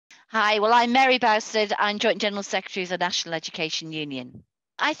Hi, well, I'm Mary Bousted. I'm Joint General Secretary of the National Education Union.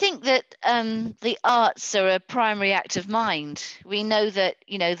 I think that the arts are a primary act of mind. We know that,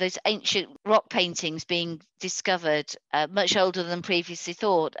 there's ancient rock paintings being discovered, much older than previously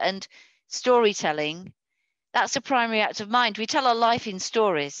thought. And storytelling, that's a primary act of mind. We tell our life in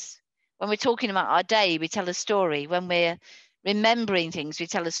stories. When we're talking about our day, we tell a story. When we're remembering things, we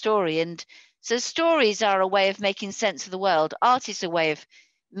tell a story. And so stories are a way of making sense of the world. Art is a way of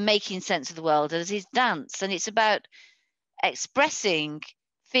making sense of the world, as is dance. And it's about expressing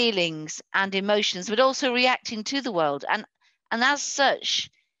feelings and emotions, but also reacting to the world. And as such,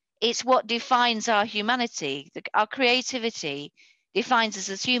 it's what defines our humanity. Our creativity defines us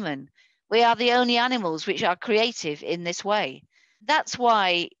as human. We are the only animals which are creative in this way. That's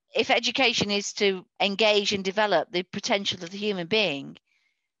why, if education is to engage and develop the potential of the human being,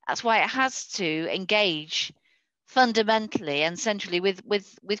 that's why it has to engage fundamentally and centrally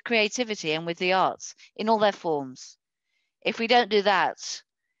with creativity and with the arts in all their forms. If we don't do that,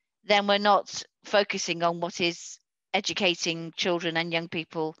 then we're not focusing on what is educating children and young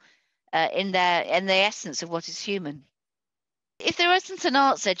people in the essence of what is human. If there isn't an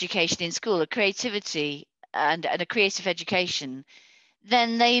arts education in school, a creativity and a creative education,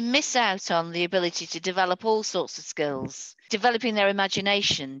 then they miss out on the ability to develop all sorts of skills, developing their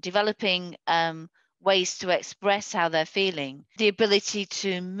imagination, developing ways to express how they're feeling, the ability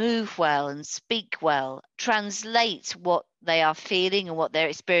to move well and speak well, translate what they are feeling and what they're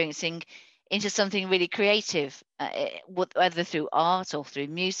experiencing into something really creative, whether through art or through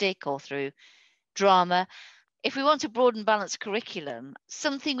music or through drama. If we want to broaden balanced curriculum,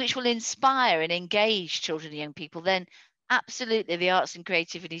 something which will inspire and engage children and young people, then absolutely the arts and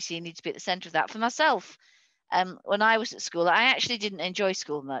creativity need to be at the centre of that. For myself, when I was at school, I actually didn't enjoy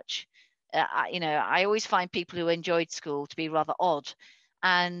school much. I always find people who enjoyed school to be rather odd,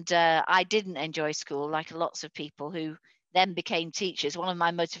 and I didn't enjoy school like lots of people who then became teachers. One of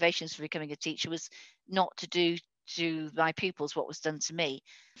my motivations for becoming a teacher was not to do to my pupils what was done to me.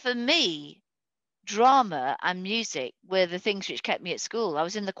 For me, drama and music were the things which kept me at school. I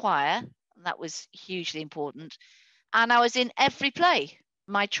was in the choir, and that was hugely important. And I was in every play.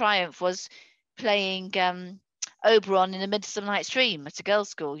 My triumph was playing Oberon in A Midsummer Night's Dream at a girls'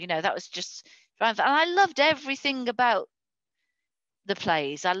 school. That was just triumph. And I loved everything about the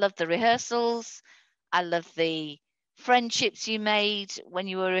plays. I loved the rehearsals. I loved the friendships you made when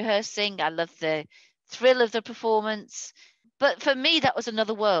you were rehearsing. I loved the thrill of the performance. But for me, that was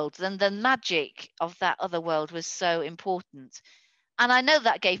another world. And the magic of that other world was so important. And I know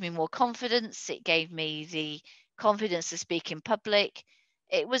that gave me more confidence. It gave me the confidence to speak in public.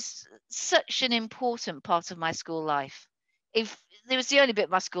 It was such an important part of my school life. If It was the only bit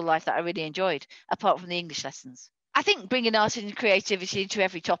of my school life that I really enjoyed, apart from the English lessons. I think bringing art and creativity into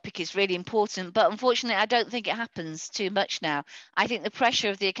every topic is really important, but unfortunately, I don't think it happens too much now. I think the pressure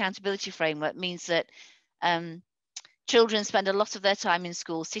of the accountability framework means that um, children spend a lot of their time in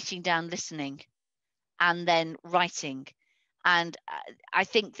school sitting down listening and then writing. And I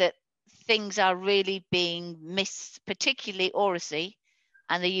think that things are really being missed, particularly oracy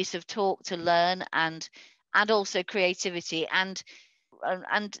and the use of talk to learn, and also creativity. And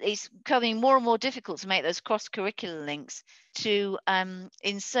it's becoming more and more difficult to make those cross-curricular links to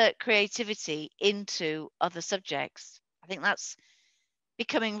insert creativity into other subjects. I think that's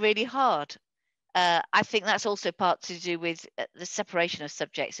becoming really hard. I think that's also part to do with the separation of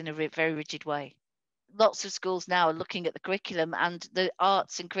subjects in a very rigid way. Lots of schools now are looking at the curriculum, and the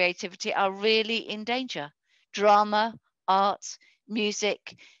arts and creativity are really in danger. Drama, art,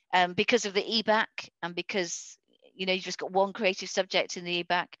 music, because of the EBAC, and because you've just got one creative subject in the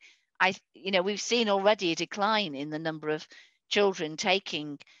EBAC. We've seen already a decline in the number of children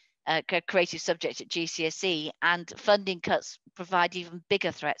taking creative subjects at GCSE, and funding cuts provide even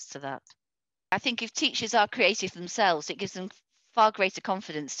bigger threats to that. I think if teachers are creative themselves, it gives them far greater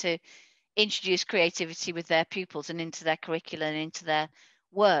confidence to introduce creativity with their pupils and into their curriculum and into their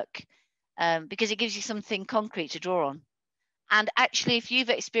work, because it gives you something concrete to draw on. And actually, if you've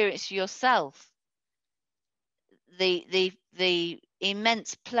experienced yourself the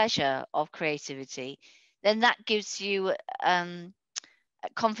immense pleasure of creativity, then that gives you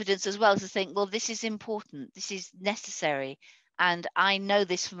confidence as well to think, well, this is important, this is necessary, and I know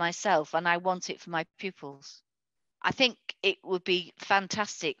this for myself, and I want it for my pupils. I think it would be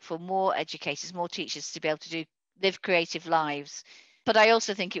fantastic for more educators, more teachers to be able to live creative lives. But I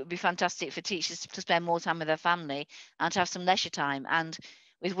also think it would be fantastic for teachers to spend more time with their family and to have some leisure time. And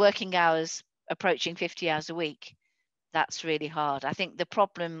with working hours approaching 50 hours a week, that's really hard. I think the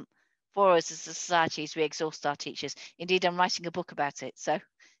problem for us as a society is we exhaust our teachers. Indeed, I'm writing a book about it. So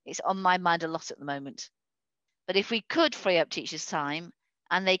It's on my mind a lot at the moment. But if we could free up teachers' time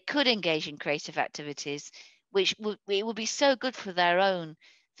and they could engage in creative activities, which it would be so good for their own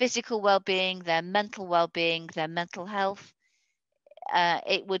physical well-being, their well-being, their mental health,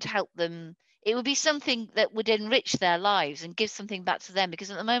 it would help them. It would be something that would enrich their lives and give something back to them. Because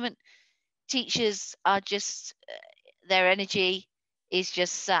at the moment, teachers are just their energy is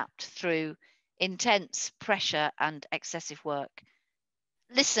just sapped through intense pressure and excessive work.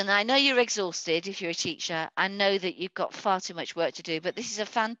 Listen, I know you're exhausted if you're a teacher. I know that you've got far too much work to do, but this is a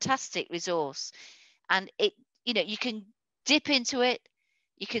fantastic resource. And you can dip into it.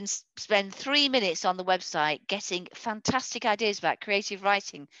 You can spend 3 minutes on the website getting fantastic ideas about creative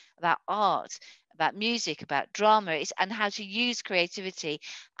writing, about art, about music, about drama, and how to use creativity.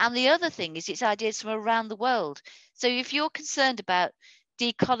 And the other thing is it's ideas from around the world. So if you're concerned about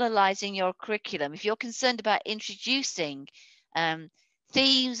decolonizing your curriculum, if you're concerned about introducing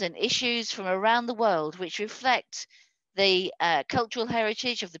themes and issues from around the world which reflect the cultural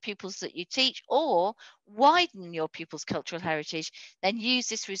heritage of the pupils that you teach, or widen your pupils' cultural heritage, then use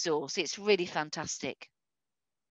this resource. It's really fantastic.